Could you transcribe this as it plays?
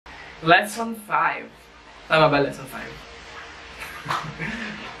Lesson 5. Tama ba, lesson 5?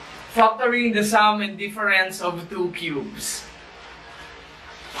 Factoring the sum and difference of two cubes.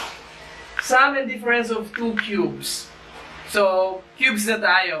 Sum and difference of two cubes. So, cubes na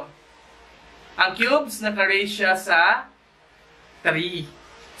tayo. Ang cubes, naka-raise siya sa 3.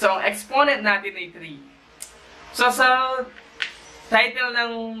 So, ang exponent natin ay 3. So, sa title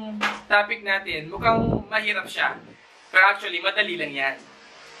ng topic natin, mukhang mahirap siya. Pero actually, madali lang yan.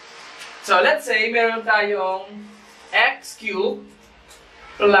 So, let's say, meron tayong x cubed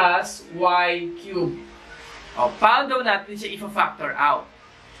plus y cubed. O, paano daw natin siya i-factor out?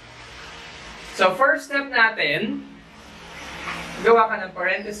 So, first step natin, gawa ka ng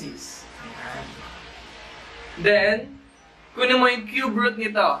parentheses. Then, kunin mo yung cube root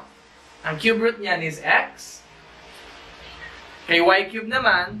nito. Ang cube root niyan is x. Kay y cube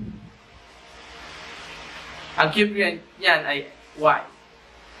naman, ang cube niyan ay y.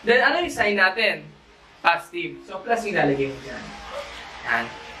 Then, ano yung sign natin? Positive. So, plus yung lalagay mo dyan. Yan.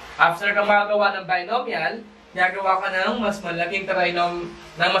 After ka makagawa ng binomial, gagawa ka ng mas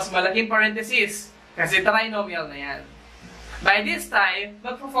malaking parenthesis. Kasi trinomial na yan. By this time,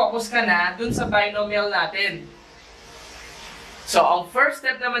 magpo-focus ka na dun sa binomial natin. So, ang first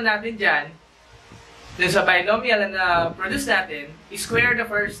step naman natin dyan, dun sa binomial na produce natin, square the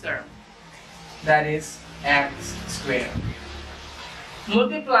first term. That is x squared.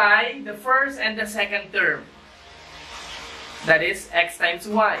 Multiply the first and the second term. That is x times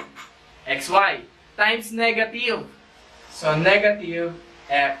y. xy. Times negative. So, negative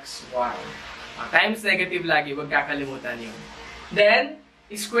xy. Times negative lagi, huwag kakalimutan yun. Then,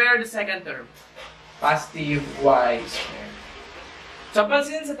 square the second term. Positive y squared. So,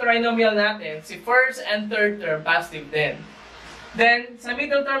 pansin sa trinomial natin, si first and third term, positive din. Then, sa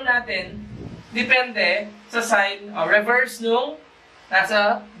middle term natin, depende sa sign o reverse nung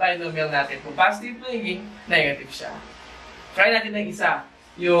nasa binomial natin. Kung positive magiging, negative siya. Try natin ng isa.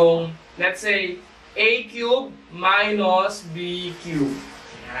 Yung, let's say, a cubed minus b cubed.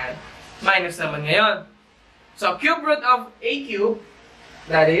 Yan. Minus naman ngayon. So, cube root of a cubed,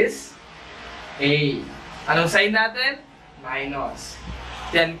 that is a. Anong sign natin? Minus.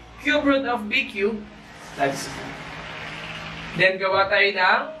 Then, cube root of b cubed, that's 2. Then, gawa tayo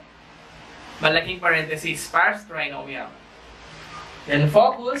ng malaking parenthesis, sparse trinomial. Then,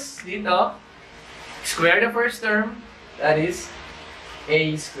 focus dito, square the first term, that is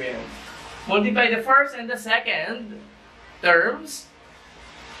a squared. Multiply the first and the second terms,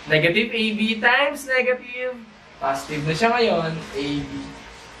 negative ab times negative, positive na siya ngayon, ab.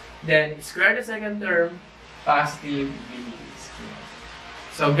 Then, square the second term, positive b squared.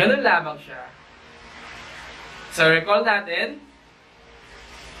 So, ganun lamang siya. So, recall natin,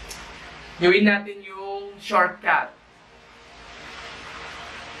 gawin natin yung shortcut.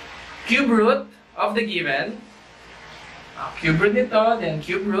 Cube root of the given, cube root nito, then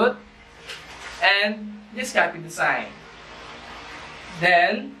cube root, and just copy the sign.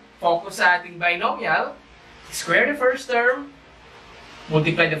 Then, focus sa ating binomial, square the first term,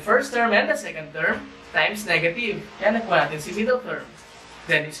 multiply the first term and the second term, times negative. Yan, nakuha natin si middle term.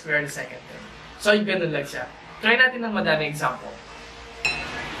 Then, square the second term. So, yung ganun lang siya. Try natin ng madami example.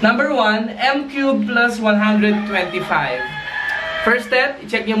 Number 1, m cubed plus 125. First step,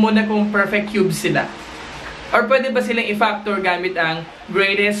 i-check nyo muna kung perfect cubes sila. Or pwede ba silang i-factor gamit ang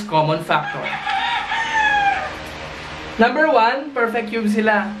greatest common factor. Number 1, perfect cube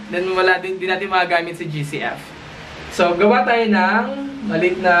sila. Then wala din natin magagamit si GCF. So, gawa tayo ng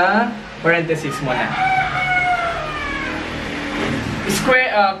maliit na parenthesis muna.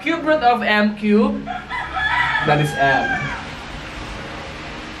 Cube root of m cubed, that is m.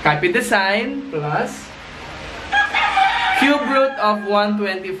 Copy the sign, plus cube root of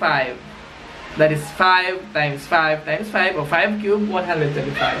 125. That is 5 times 5 times 5, or 5 cubed,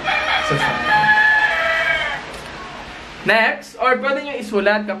 125. So, next, or pwede nyo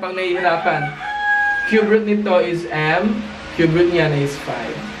isulat kapag nahihirapan. Cube root nito is m, cube root niya is 5.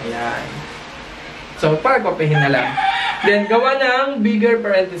 Ayan. So, pagpapahin na lang. Then, gawa ng bigger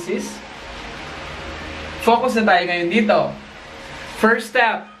parenthesis. Focus na tayo ngayon dito. First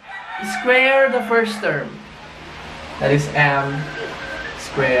step, square the first term. That is m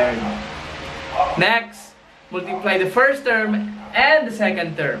squared. Next, multiply the first term and the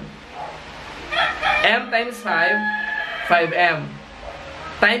second term. M times 5, 5m.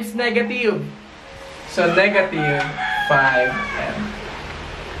 Times negative. So, negative 5m.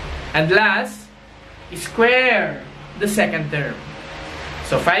 And last, square the second term.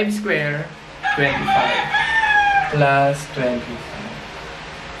 So, 5 square, 25. Plus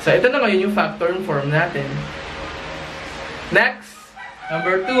 25. So, ito na ngayon yung factor form natin. Next,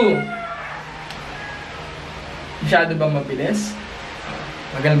 Number 2. Masyado bang mabilis?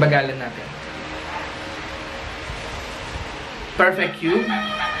 Bagal-bagalan natin. Perfect cube.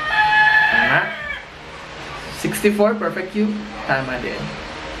 Tama. 64, perfect cube. Tama din.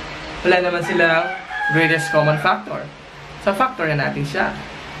 Wala naman silang greatest common factor. So, factor na natin siya.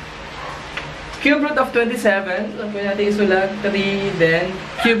 Cube root of 27. So, pwede natin isulat 3. Then,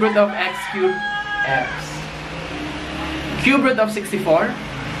 cube root of x cube, x. Cube root of 64.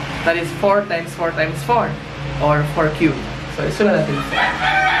 That is 4 times 4 times 4. Or 4 cube. So, isulat natin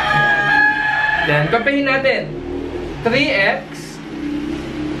 4. Then, copyhin natin. 3x.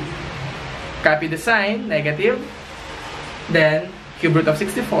 Copy the sign, negative. Then, cube root of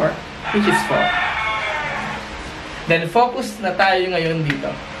 64, which is 4. Then, focus na tayo ngayon dito.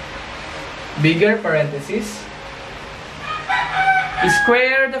 Bigger parenthesis.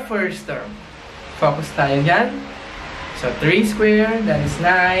 Square the first term. Focus tayo dyan. So, 3 squared, that is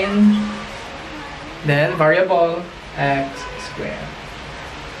 9. Then, variable, x squared.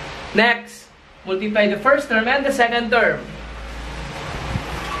 Next, multiply the first term and the second term.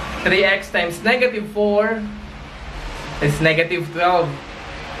 3x times negative 4 is negative 12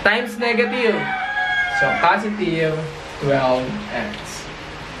 times negative. So, positive 12x.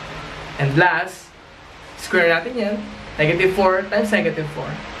 And last, square natin yan. Negative 4 times negative 4.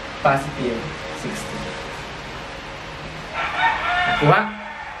 Positive 16. Nakuha?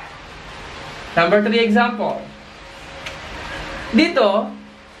 Number 3 example. Dito,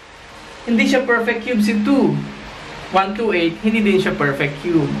 hindi siya perfect cube si 2. 1, 2, 8, hindi din siya perfect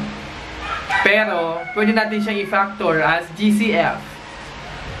cube. Pero, pwede natin siyang i-factor as GCF.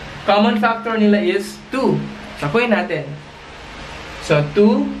 Common factor nila is 2. Sakuhin natin. So,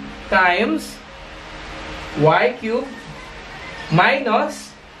 2 times y cube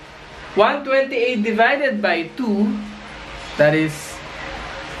minus 128 divided by 2, that is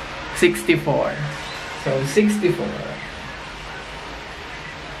 64. So, 64.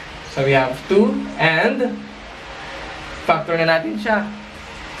 So, we have 2 and factor na natin siya.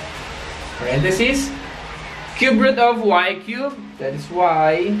 Parenthesis. Cube root of y cube, that is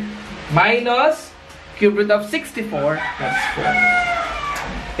y, minus cube root of 64, that's 4.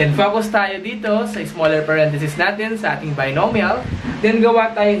 Then, focus tayo dito sa smaller parenthesis natin sa ating binomial. Then,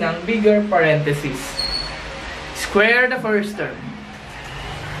 gawa tayo ng bigger parenthesis. Square the first term.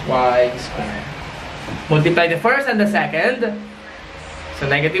 Y square. Multiply the first and the second. So,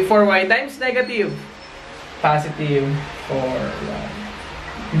 negative 4y times negative. Positive 4y.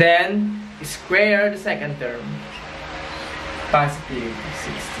 Then, square the second term. Positive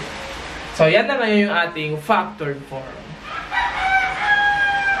 60. So, yan na ngayon yung ating factored form.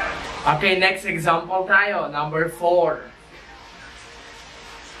 Okay, next example tayo. Number 4.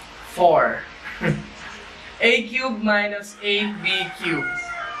 4. A cubed minus 8b cubed.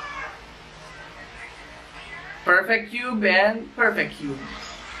 Perfect cube and perfect cube.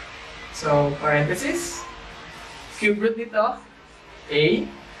 So, parenthesis. Cube root nito, A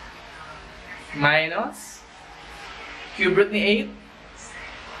minus cube root ni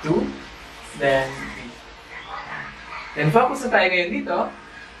 8, 2, then B. Then, focus na tayo ngayon dito.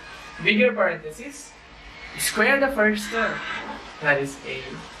 Bigger parenthesis, square the first term. That is A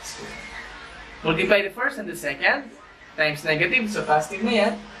squared. Multiply the first and the second, times negative, so positive na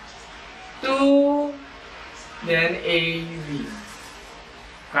yan. 2, then AB.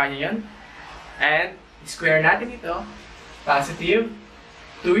 Kaya yan. And, square natin ito. Positive,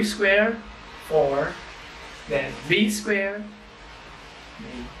 2 square, 4, then B square, B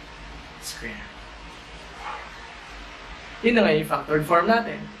square. Yun na nga yung factored form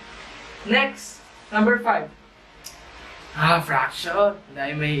natin. Next, number 5. Fraction.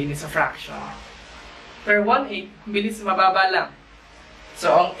 Dahil may inis sa fraction. Per 1/8, bilis mababa lang.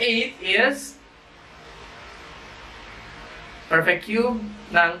 So, ang 8 is perfect cube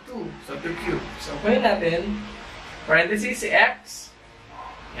ng 2. So, 2 cube. So, kunin natin, parenthesis, si x.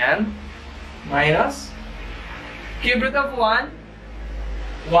 Yan. Minus. Cube root of 1.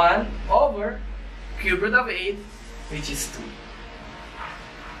 1 over cube root of 8, which is 2.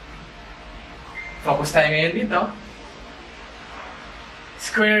 Focus tayo ngayon dito.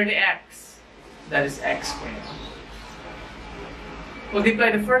 Square the x. That is x squared.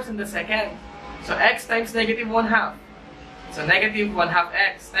 Multiply the first and the second. So, x times negative 1/2. So, negative 1/2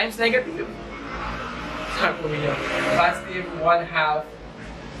 x times negative. So, positive 1/2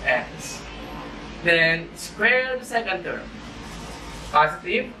 x. Then, square the second term.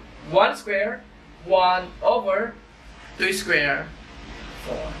 Positive 1 square, 1 over 2 square,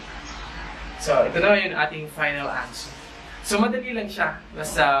 4. So, ito na yung ating final answer. So, madali lang siya.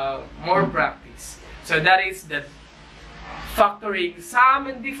 Basta more practice. So, that is the factoring sum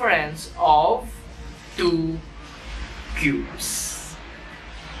and difference of two cubes.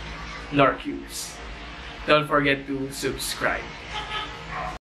 Nor cubes. Don't forget to subscribe.